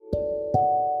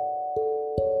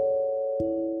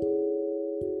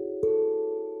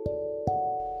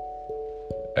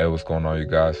Hey, what's going on, you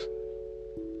guys?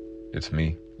 It's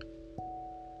me.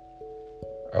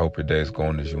 I hope your day is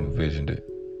going as you envisioned it.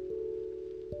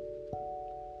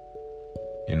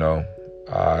 You know,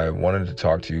 I wanted to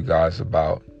talk to you guys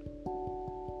about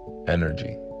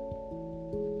energy.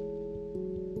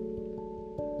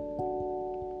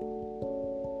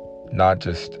 Not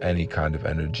just any kind of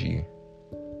energy,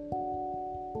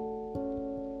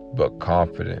 but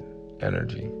confident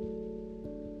energy.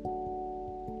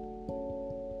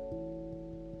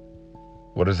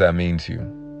 What does that mean to you?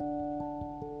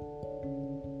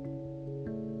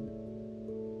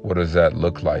 What does that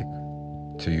look like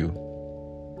to you?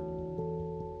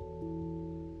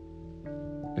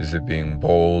 Is it being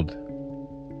bold?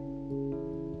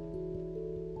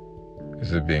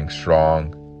 Is it being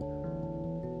strong?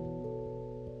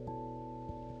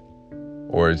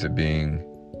 Or is it being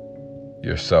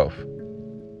yourself?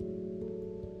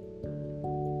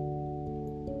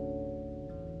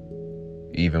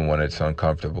 Even when it's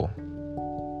uncomfortable.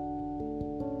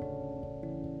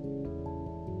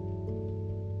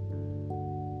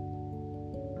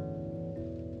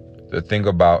 The thing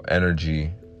about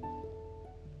energy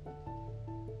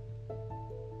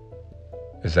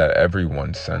is that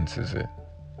everyone senses it.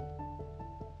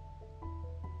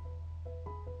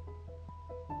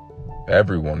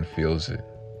 Everyone feels it.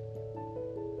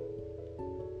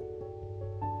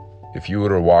 If you were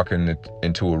to walk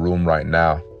into a room right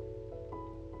now,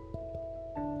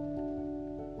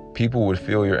 people would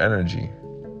feel your energy.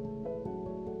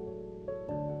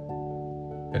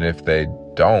 And if they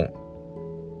don't,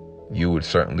 you would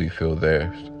certainly feel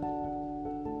theirs.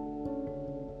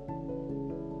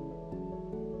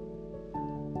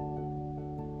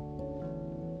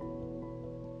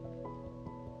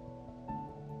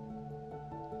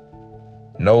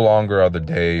 No longer are the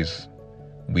days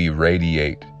we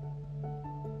radiate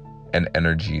an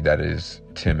energy that is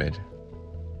timid.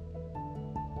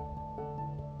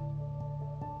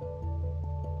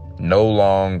 No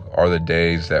long are the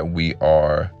days that we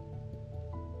are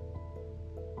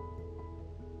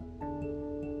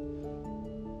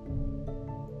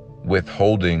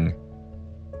withholding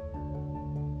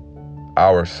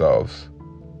ourselves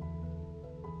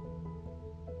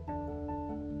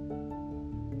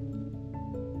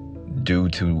due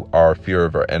to our fear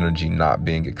of our energy not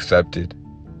being accepted.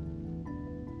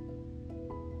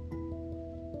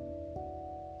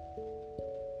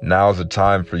 Now's the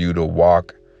time for you to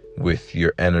walk with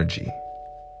your energy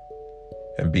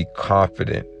and be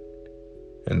confident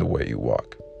in the way you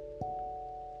walk.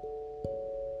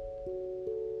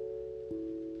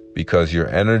 Because your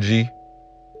energy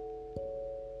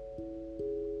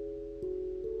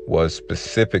was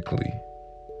specifically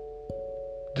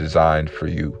designed for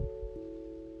you.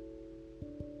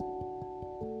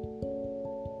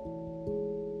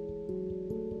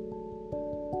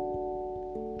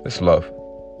 It's love.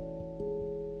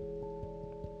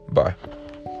 Bye.